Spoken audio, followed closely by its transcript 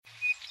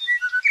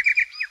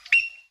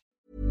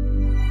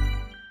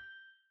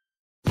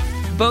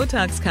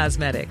Botox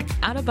Cosmetic,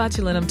 out of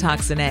botulinum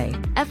toxin A,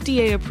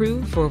 FDA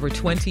approved for over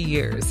 20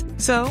 years.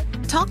 So,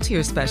 talk to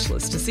your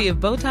specialist to see if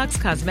Botox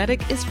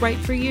Cosmetic is right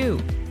for you.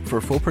 For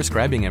full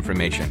prescribing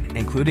information,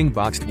 including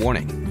boxed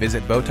warning,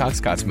 visit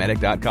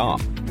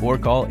BotoxCosmetic.com or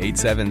call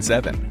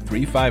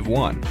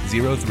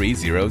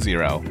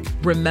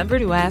 877-351-0300. Remember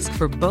to ask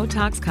for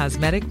Botox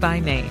Cosmetic by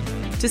name.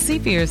 To see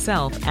for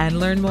yourself and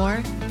learn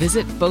more,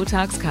 visit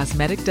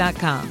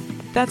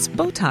BotoxCosmetic.com. That's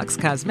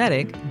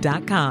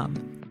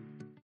BotoxCosmetic.com.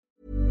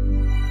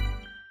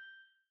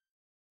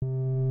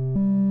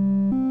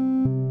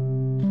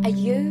 Are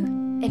you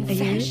in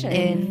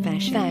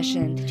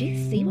fashion? Did you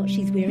see what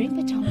she's wearing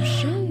for Tom's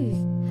shoes?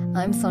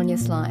 I'm Sonia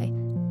Sly.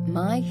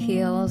 My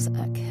heels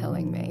are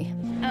killing me.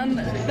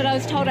 But I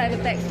was told I have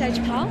a backstage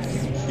pass.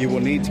 You will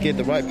need to get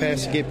the right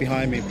pass to get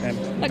behind me,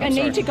 ma'am. I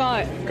need to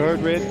go.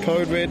 Code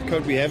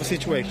red, we have a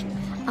situation.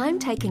 I'm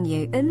taking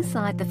you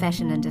inside the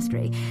fashion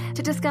industry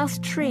to discuss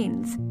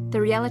trends, the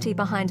reality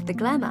behind the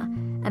glamour,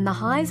 and the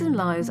highs and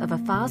lows of a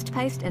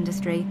fast-paced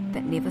industry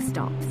that never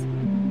stops.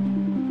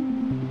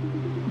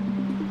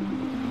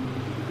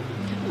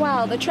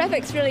 Wow, the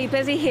traffic's really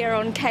busy here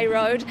on K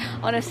Road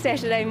on a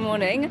Saturday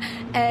morning,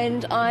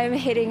 and I'm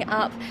heading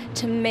up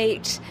to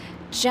meet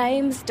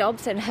James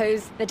Dobson,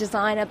 who's the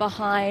designer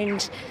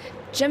behind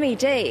Jimmy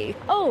D.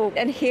 Oh,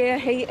 and here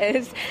he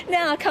is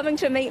now coming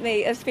to meet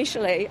me,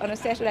 especially on a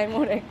Saturday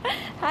morning.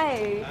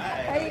 Hey,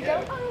 how you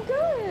going? I'm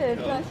good.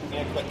 Cool. Nice.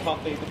 A quick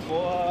coffee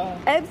before.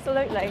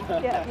 Absolutely.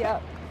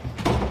 Yeah.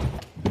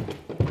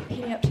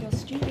 Heading up to your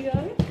studio.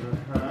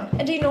 Uh-huh.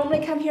 And do you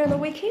normally come here on the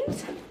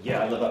weekends?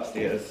 Yeah, I live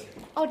upstairs.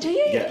 Oh, do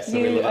you? Yeah,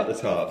 so we live at the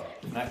top.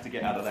 Nice to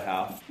get out of the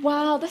house.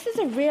 Wow, this is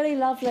a really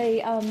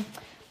lovely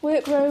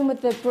workroom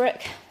with the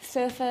brick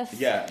surface.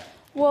 Yeah.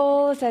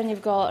 Walls, and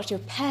you've got your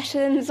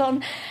patterns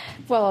on,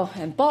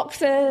 and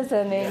boxes,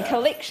 and then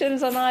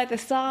collections on either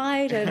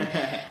side,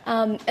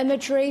 and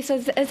imagery. So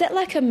is that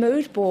like a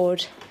mood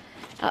board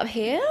up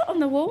here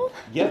on the wall?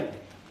 Yeah,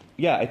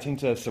 I tend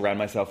to surround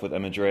myself with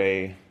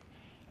imagery,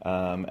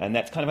 and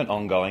that's kind of an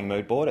ongoing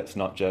mood board. It's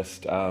not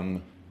just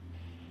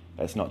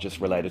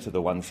related to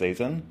the one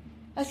season.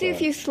 I see a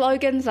few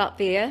slogans up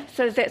there.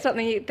 So is that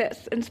something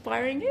that's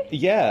inspiring you?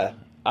 Yeah.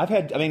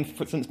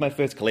 Since my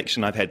first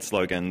collection, I've had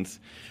slogans.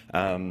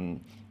 The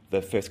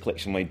first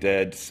collection we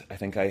did, I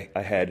think I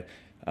had,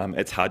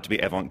 it's hard to be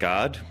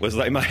avant-garde, was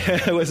like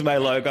was my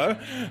logo.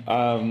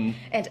 And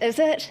is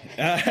it?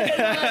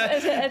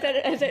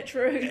 Is it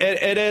true?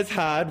 It is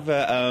hard,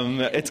 but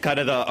it's kind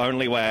of the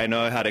only way I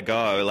know how to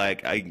go.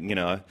 Like,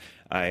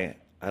 I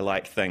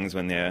like things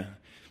when they're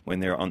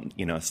on,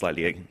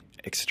 slightly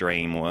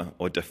extreme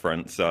or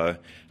different. So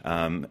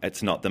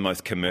it's not the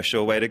most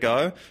commercial way to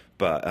go,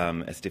 but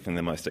it's definitely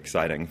the most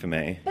exciting for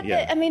me. But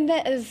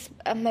that is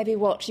maybe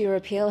what your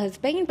appeal has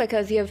been,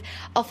 because you've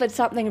offered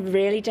something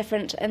really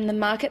different in the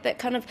market that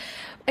kind of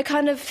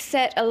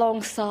sat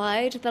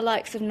alongside the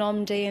likes of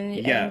Nom D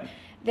and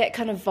that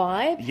kind of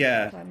vibe.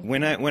 Yeah,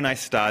 when I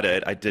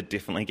started, I did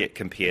definitely get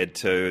compared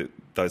to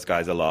those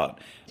guys a lot.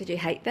 Did you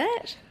hate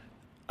that?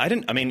 I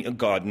didn't. I mean,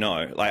 God,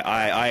 no. Like,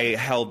 I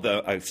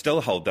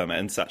still hold them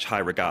in such high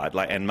regard.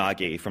 Like, and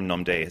Margie from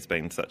Nom D has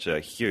been such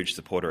a huge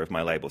supporter of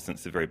my label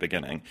since the very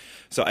beginning.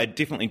 So I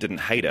definitely didn't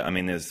hate it. I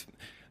mean, there's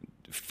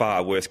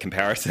far worse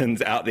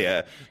comparisons out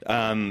there.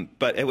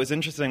 But it was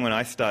interesting when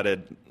I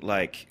started,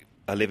 like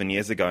 11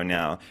 years ago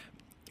now,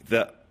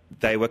 that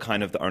they were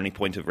kind of the only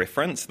point of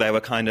reference. They were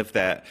kind of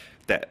that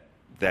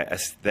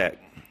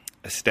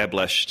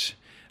established.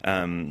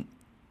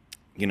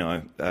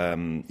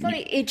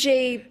 Slightly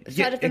edgy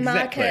side of the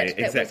market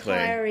that was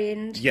higher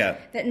end,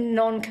 that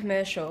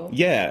non-commercial.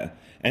 Yeah,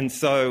 and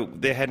so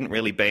there hadn't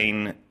really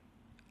been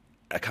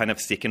a kind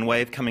of second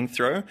wave coming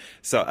through.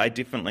 So I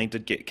definitely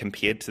did get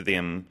compared to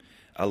them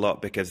a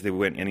lot because there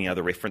weren't any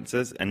other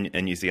references in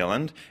New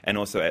Zealand. And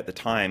also at the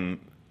time,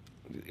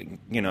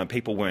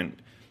 people weren't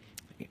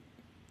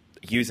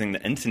using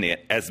the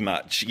internet as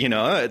much,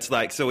 It's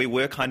like, so we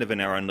were kind of in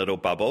our own little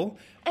bubble.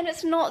 And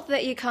it's not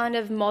that you kind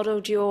of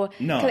modelled your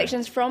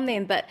collections from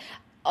them, but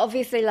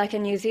obviously, like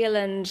in New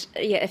Zealand,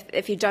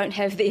 if you don't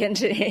have the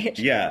internet,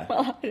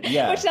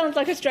 which sounds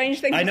like a strange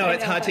thing. I know,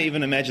 it's hard to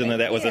even imagine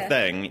that was a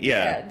thing.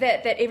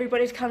 That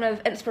everybody's kind of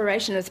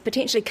inspiration is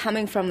potentially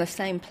coming from the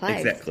same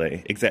place.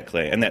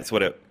 Exactly, and that's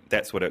what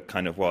it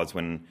kind of was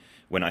when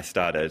I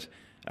started.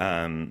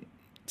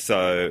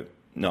 So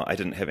no, I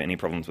didn't have any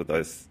problems with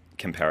those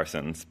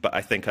comparisons, but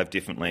I think I've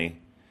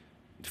definitely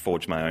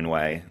forged my own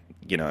way.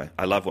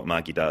 I love what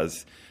Margie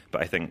does,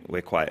 but I think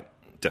we're quite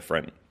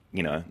different.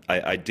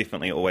 I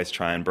definitely always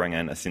try and bring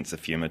in a sense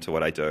of humour to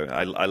what I do.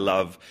 I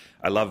love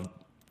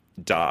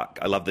dark.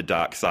 I love the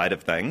dark side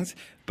of things,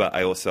 but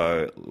I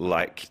also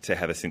like to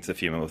have a sense of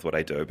humour with what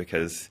I do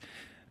because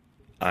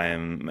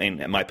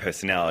my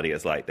personality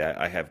is like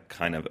that. I have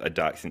kind of a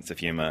dark sense of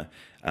humour,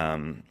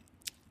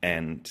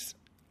 and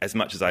as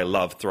much as I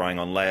love throwing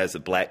on layers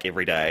of black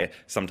every day,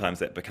 sometimes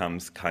that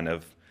becomes kind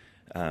of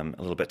a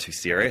little bit too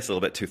serious, a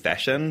little bit too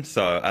fashion.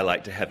 So I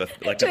like to have a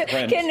print.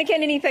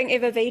 Can anything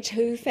ever be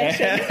too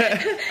fashion?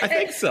 I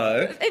think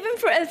so. Even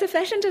as a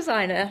fashion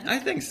designer. I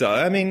think so.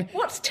 I mean,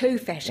 what's too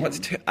fashion?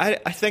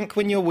 I think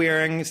when you're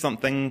wearing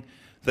something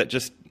that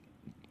just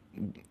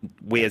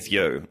wears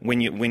you,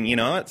 when you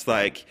know, it's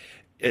like,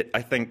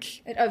 I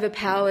think it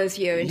overpowers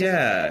you.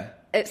 And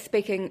it's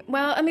speaking,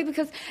 well, I mean,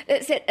 because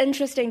it's that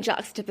interesting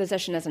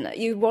juxtaposition, isn't it?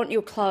 You want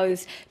your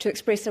clothes to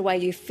express the way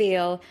you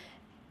feel,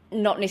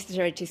 not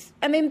necessarily to,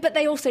 I mean, but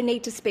they also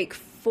need to speak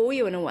for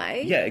you in a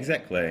way. Yeah,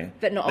 exactly.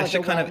 But not they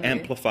should kind of overwhelm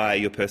you. amplify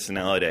your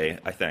personality,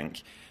 I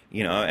think.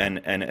 You know,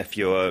 and if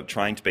you're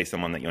trying to be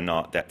someone that you're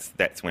not,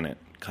 that's when it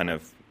kind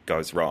of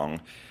goes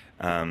wrong.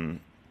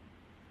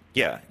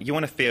 Yeah, you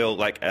want to feel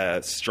like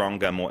a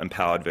stronger, more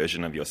empowered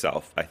version of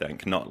yourself, I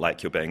think, not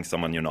like you're being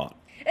someone you're not.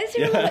 Is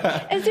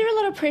there a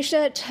lot of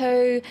pressure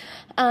to,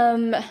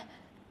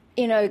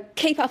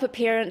 keep up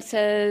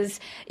appearances?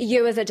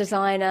 You as a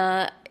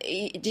designer,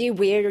 do you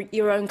wear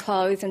your own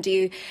clothes, and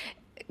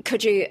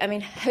I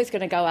mean, who's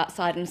going to go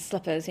outside in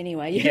slippers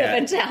anyway? You live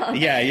in town.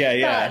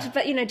 Yeah.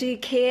 But do you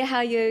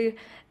care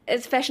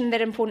is fashion that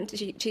important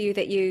to you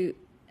that you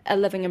are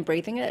living and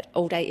breathing it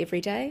all day,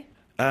 every day?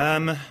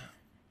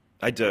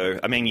 I do.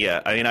 I mean,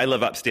 I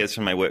live upstairs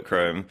from my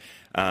workroom,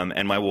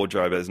 and my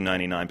wardrobe is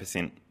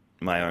 99%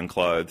 my own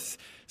clothes.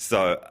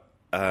 So,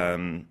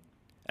 every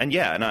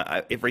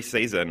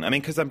season, I mean,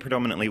 because I'm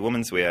predominantly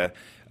women's wear,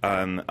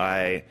 that's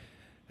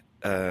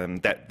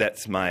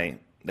my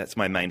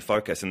main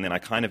focus. And then I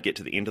kind of get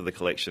to the end of the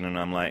collection, and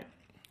I'm like,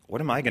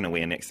 what am I going to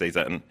wear next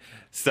season?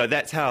 So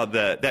that's how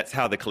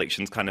the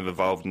collection's kind of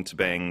evolved into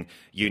being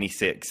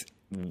unisex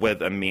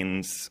with a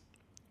men's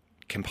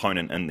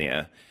component in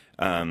there.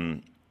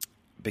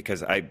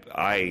 Because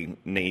I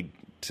need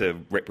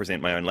to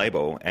represent my own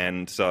label.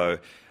 And so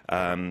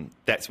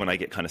that's when I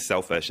get kind of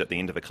selfish at the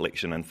end of a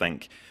collection and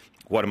think,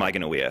 what am I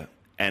going to wear?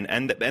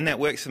 And that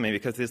works for me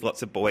because there's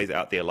lots of boys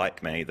out there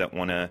like me that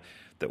want to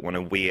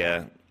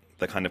wear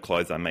the kind of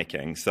clothes I'm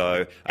making.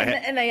 So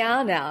and they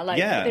are now.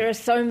 There are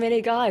so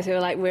many guys who are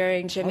like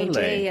wearing Jimmy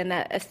D and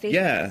that aesthetic.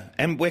 Yeah,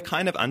 and we're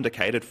kind of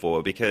undercatered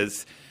for,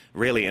 because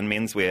really in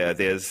menswear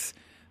there's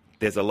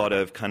a lot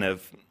of kind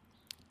of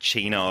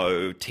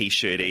chino,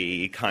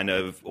 t-shirty kind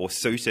of, or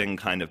suiting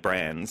kind of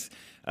brands,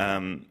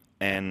 and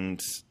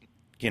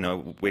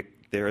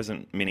there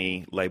isn't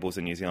many labels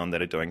in New Zealand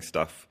that are doing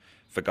stuff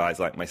for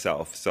guys like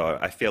myself. So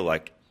I feel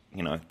like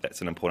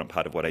that's an important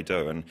part of what I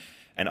do,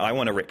 and I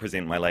want to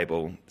represent my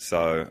label,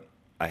 so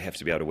I have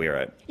to be able to wear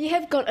it. You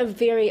have got a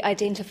very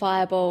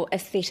identifiable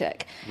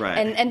aesthetic, right?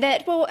 And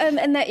that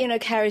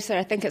carries through.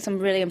 I think it's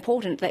really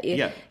important that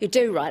you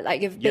do, right?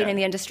 Like, you've been in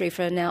the industry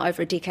for now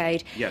over a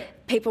decade. Yeah.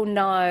 People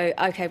know,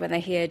 okay, when they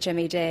hear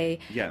Jimmy D,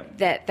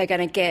 that they're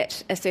going to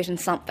get a certain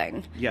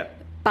something. Yeah.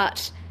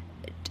 But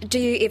do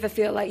you ever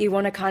feel like you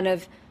want to kind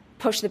of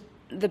push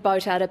the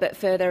boat out a bit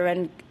further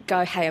and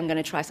go, hey, I'm going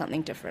to try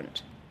something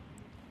different?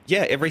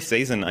 Yeah, every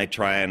season I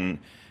try and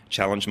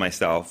challenge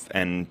myself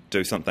and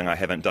do something I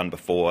haven't done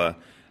before.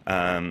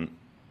 I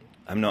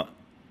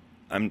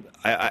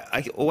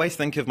always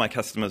think of my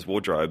customers'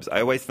 wardrobes.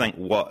 I always think,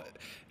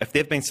 if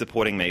they've been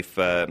supporting me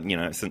for,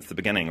 since the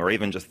beginning, or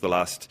even just the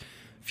last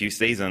few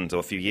seasons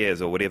or few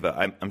years or whatever,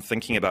 I'm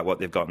thinking about what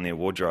they've got in their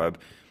wardrobe,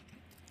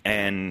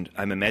 and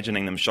I'm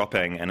imagining them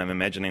shopping, and I'm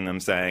imagining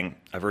them saying,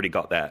 I've already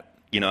got that,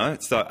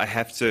 So I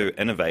have to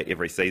innovate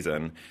every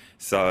season.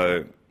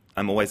 So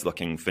I'm always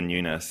looking for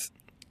newness.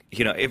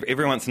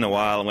 Every once in a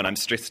while when I'm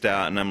stressed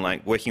out and I'm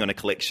like working on a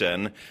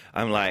collection,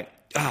 I'm like,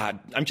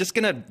 I'm just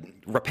going to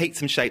repeat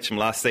some shapes from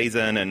last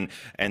season and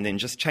then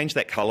just change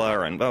that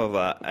color and blah, blah,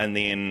 blah. And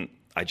then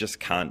I just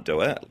can't do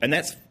it. And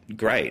that's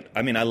great.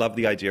 I mean, I love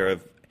the idea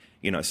of,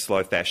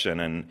 slow fashion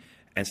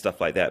and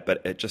stuff like that,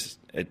 but it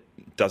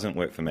doesn't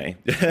work for me.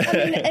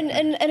 I mean,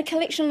 in a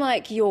collection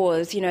like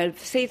yours,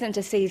 season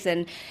to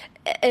season,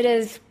 it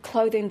is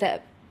clothing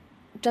that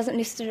doesn't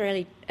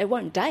necessarily, it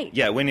won't date.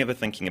 Yeah, we're never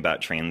thinking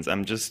about trends.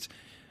 I'm just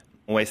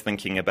always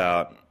thinking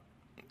about,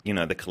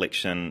 the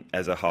collection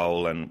as a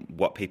whole and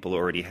what people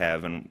already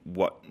have and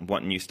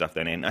what new stuff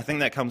they need. And I think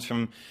that comes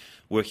from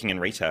working in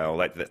retail.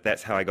 Like,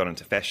 that's how I got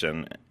into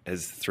fashion,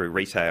 is through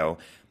retail.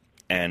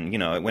 And,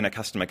 when a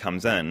customer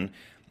comes in,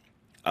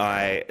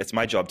 it's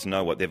my job to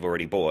know what they've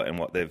already bought and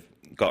what they've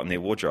got in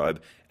their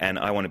wardrobe. And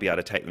I want to be able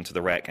to take them to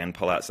the rack and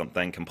pull out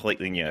something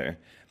completely new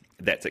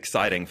that's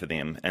exciting for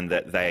them and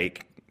that they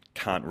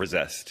can't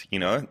resist,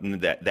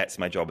 that's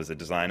my job as a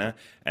designer,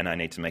 and I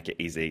need to make it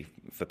easy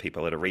for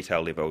people at a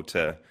retail level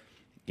to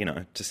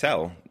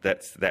sell.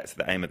 That's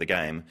the aim of the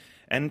game,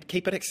 and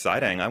keep it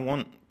exciting. I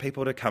want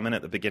people to come in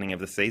at the beginning of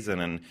the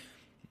season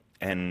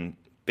and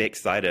be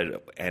excited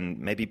and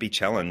maybe be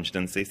challenged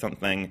and see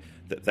something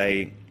that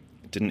they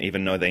didn't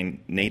even know they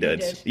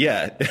needed.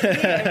 Yeah.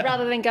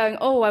 Rather than going,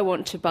 I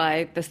want to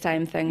buy the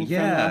same thing from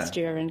last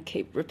year and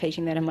keep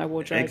repeating that in my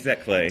wardrobe.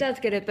 Exactly. It does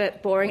get a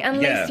bit boring,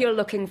 unless you're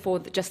looking for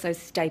just those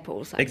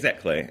staples.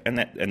 Exactly.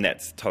 And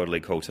that's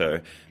totally cool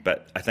too.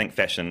 But I think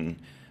fashion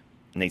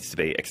needs to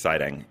be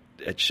exciting.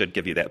 It should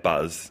give you that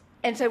buzz.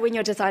 And so when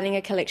you're designing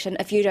a collection,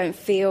 if you don't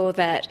feel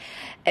that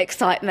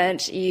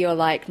excitement, you're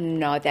like,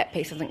 no, that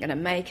piece isn't going to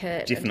make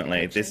it.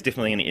 Definitely. There's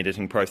definitely an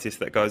editing process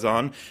that goes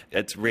on.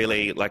 It's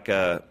really like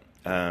a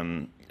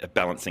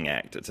balancing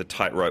act. It's a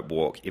tightrope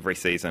walk every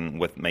season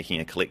with making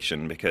a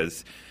collection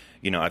because,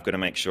 I've got to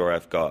make sure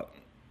I've got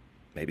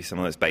maybe some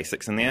of those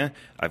basics in there.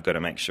 I've got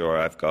to make sure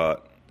I've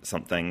got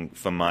something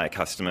for my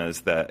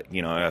customers that,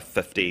 are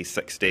 50,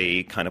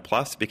 60 kind of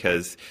plus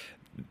because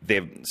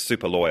they're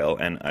super loyal.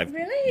 And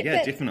Really?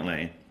 Yeah,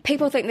 definitely.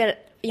 People think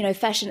that,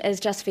 fashion is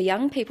just for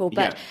young people,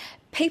 but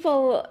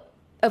people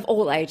of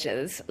all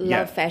ages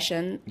love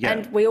fashion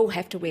and we all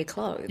have to wear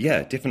clothes.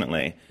 Yeah,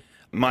 definitely.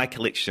 My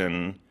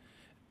collection,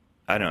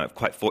 I don't know,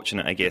 quite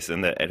fortunate, I guess,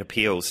 in that it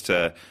appeals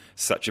to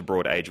such a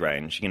broad age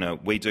range.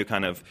 We do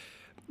kind of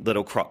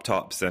little crop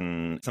tops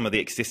and some of the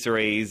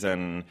accessories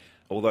and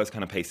all those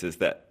kind of pieces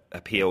that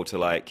appeal to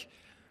like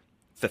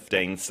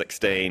 15,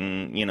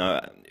 16,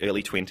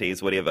 early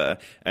 20s, whatever.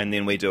 And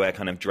then we do our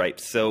kind of draped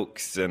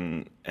silks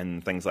and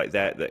things like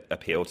that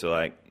appeal to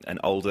like an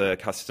older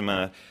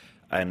customer.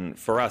 And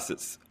for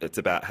us, it's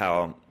about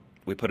how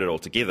we put it all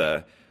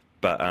together.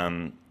 But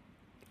I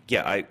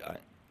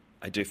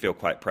do feel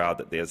quite proud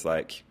that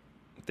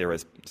there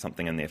is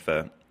something in there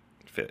for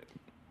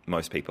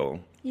most people.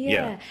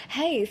 Yeah.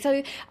 Hey,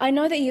 so I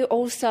know that you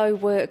also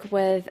work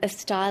with a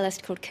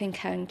stylist called King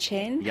Kang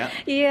Chen. Yeah.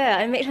 Yeah,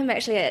 I met him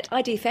actually at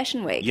ID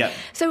Fashion Week. Yeah.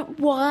 So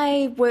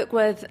why work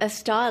with a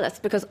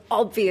stylist? Because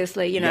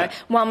obviously,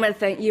 one would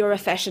think you're a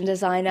fashion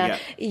designer,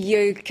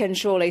 you can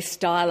surely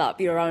style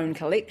up your own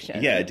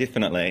collection. Yeah,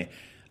 definitely.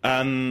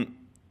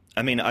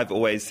 I've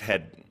always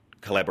had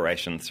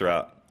collaborations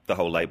throughout the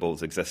whole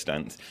label's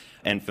existence.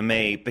 And for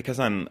me, because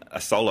I'm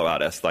a solo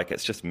artist, like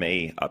it's just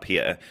me up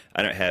here.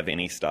 I don't have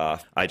any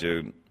staff. I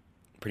do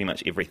pretty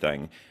much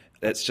everything.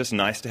 It's just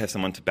nice to have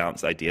someone to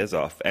bounce ideas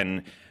off.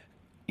 And,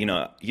 you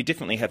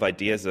definitely have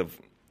ideas of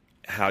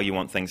how you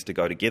want things to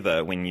go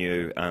together when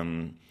you're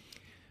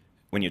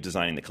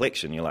designing the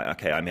collection. You're like,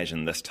 okay, I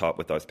imagine this top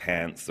with those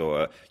pants,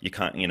 or you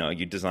can't,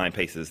 you design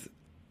pieces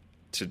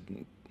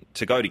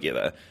to go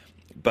together.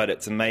 But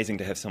it's amazing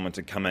to have someone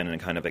to come in and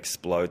kind of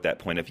explode that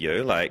point of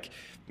view. Like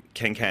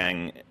King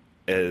Kang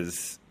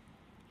is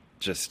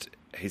just,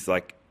 he's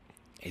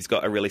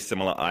got a really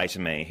similar eye to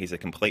me. He's a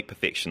complete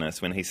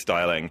perfectionist. When he's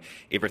styling,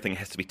 everything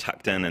has to be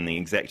tucked in the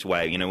exact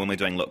way. When we're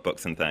doing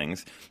lookbooks and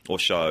things or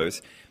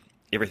shows,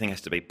 everything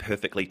has to be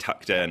perfectly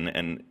tucked in,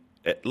 and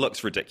it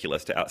looks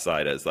ridiculous to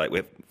outsiders. Like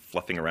we're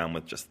fluffing around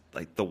with just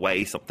like the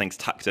way something's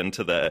tucked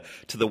into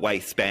the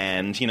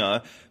waistband,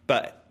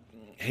 But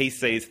he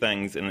sees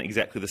things in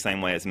exactly the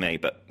same way as me,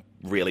 but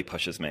really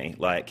pushes me.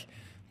 Like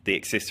the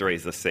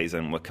accessories this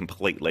season were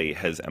completely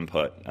his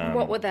input.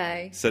 What were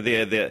they? So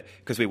they're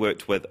because we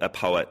worked with a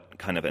poet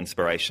kind of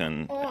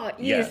inspiration. Oh,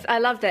 yes, I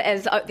love that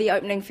as the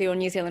opening for your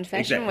New Zealand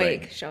Fashion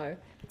Week show.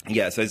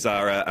 Yeah, so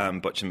Zara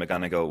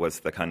Butcher-McGonigal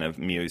was the kind of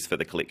muse for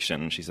the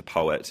collection. She's a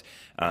poet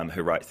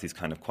who writes these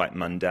kind of quite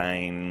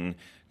mundane,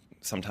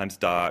 sometimes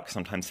dark,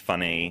 sometimes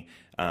funny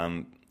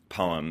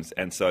poems,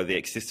 and so the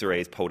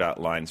accessories pulled out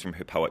lines from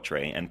her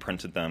poetry and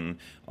printed them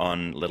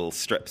on little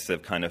strips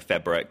of kind of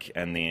fabric,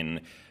 and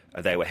then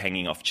they were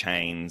hanging off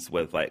chains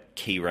with like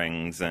key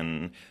rings,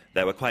 and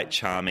they were quite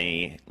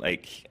charmy.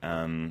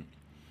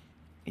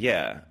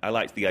 I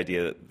liked the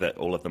idea that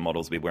all of the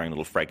models would be wearing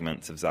little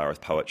fragments of Zara's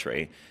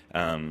poetry,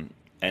 and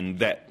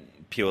that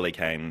purely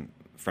came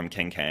from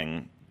King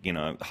Kang,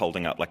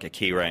 holding up like a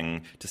key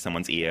ring to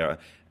someone's ear,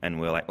 and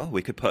we're like,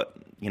 we could put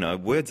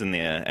words in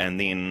there, and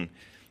then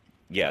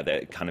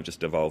that kind of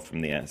just evolved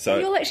from there. So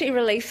you'll actually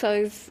release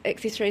those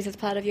accessories as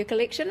part of your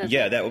collection?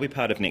 Yeah, that will be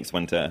part of next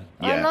winter.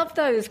 Yeah. I love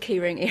those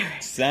keyring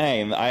earrings.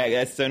 Same.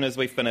 As soon as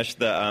we finished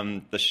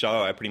the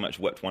show, I pretty much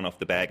whipped one off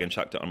the bag and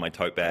chucked it on my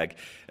tote bag.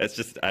 It's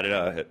just, I don't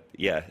know,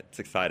 it's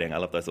exciting. I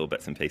love those little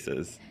bits and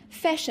pieces.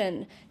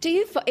 Fashion. Do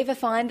you ever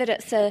find that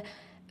it's a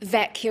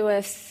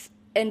vacuous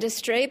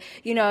industry,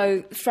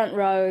 front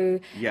row,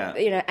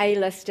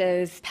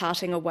 A-listers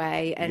parting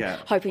away and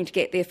hoping to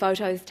get their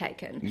photos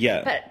taken?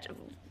 Yeah. But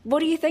what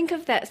do you think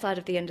of that side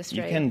of the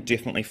industry? You can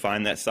definitely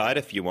find that side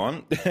if you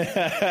want.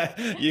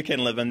 You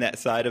can live in that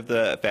side of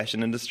the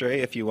fashion industry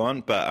if you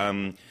want,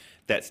 but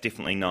that's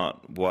definitely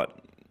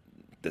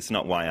that's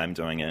not why I'm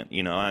doing it.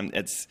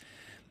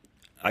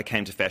 I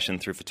came to fashion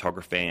through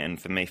photography,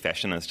 and for me,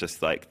 fashion is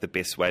just like the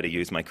best way to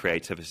use my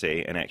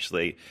creativity and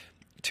actually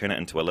turn it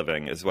into a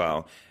living as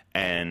well.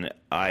 And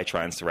I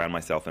try and surround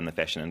myself in the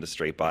fashion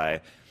industry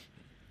by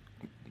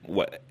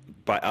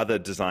other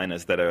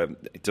designers that are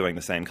doing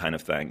the same kind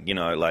of thing,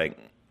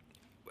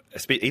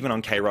 even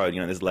on K Road,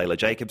 there's Layla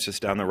Jacobs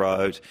just down the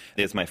road.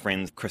 There's my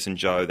friends Chris and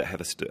Joe that have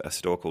a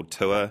store called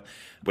Tour.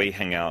 We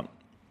hang out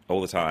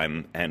all the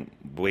time, and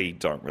we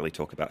don't really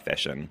talk about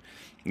fashion,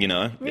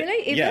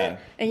 Really? Ever? Yeah.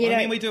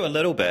 And we do a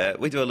little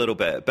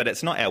bit, but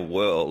it's not our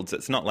worlds.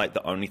 It's not like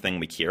the only thing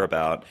we care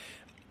about.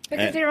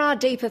 Because there are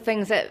deeper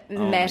things that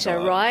matter,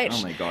 right?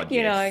 Oh my God,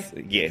 yes.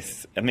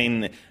 Yes.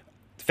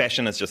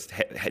 fashion is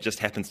just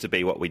happens to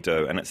be what we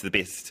do, and it's the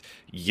best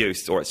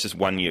use, or it's just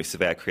one use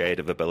of our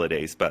creative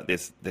abilities. But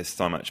there's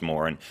so much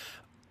more, and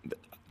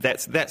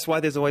that's why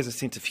there's always a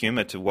sense of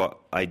humour to what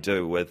I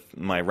do with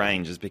my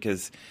range, is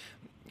because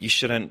you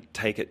shouldn't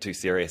take it too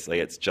seriously.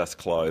 It's just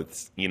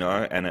clothes, you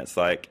know, and it's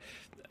like,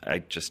 I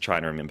just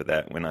try to remember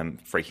that when I'm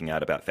freaking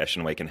out about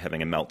Fashion Week and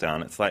having a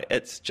meltdown. It's like,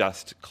 it's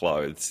just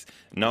clothes.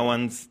 No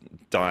one's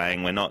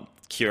dying. We're not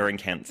curing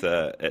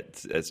cancer.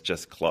 It's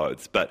just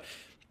clothes. But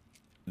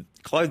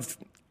clothes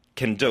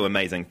can do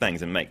amazing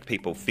things and make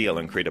people feel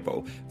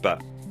incredible.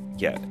 But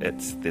yeah,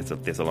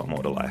 there's a lot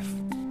more to life.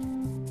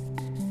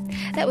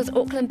 That was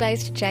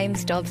Auckland-based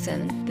James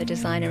Dobson, the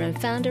designer and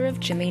founder of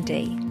Jimmy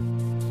D.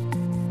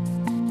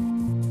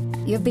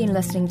 You've been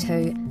listening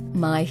to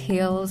My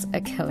Heels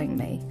Are Killing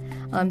Me.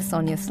 I'm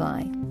Sonia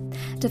Sly.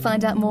 To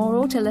find out more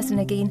or to listen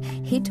again,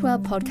 head to our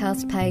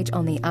podcast page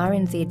on the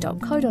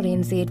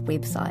rnz.co.nz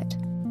website.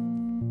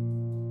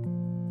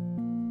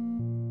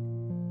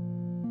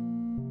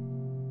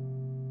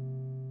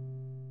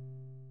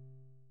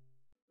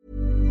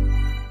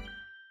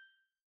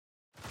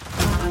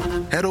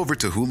 Head over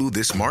to Hulu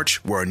this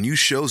March, where our new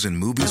shows and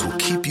movies will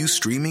keep you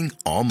streaming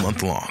all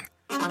month long.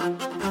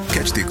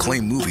 Catch the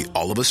acclaimed movie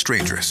All of Us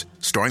Strangers,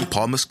 starring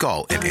Paul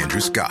Mescal and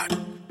Andrew Scott.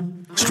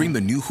 Stream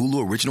the new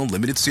Hulu original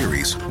limited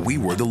series We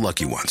Were the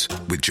Lucky Ones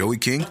with Joey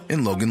King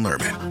and Logan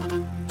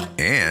Lerman.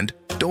 And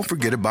don't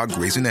forget about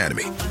Grey's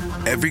Anatomy.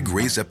 Every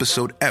Grey's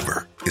episode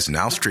ever is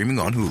now streaming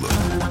on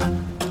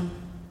Hulu.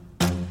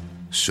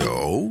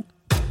 So,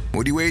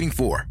 what are you waiting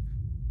for?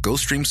 Go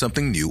stream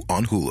something new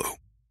on Hulu.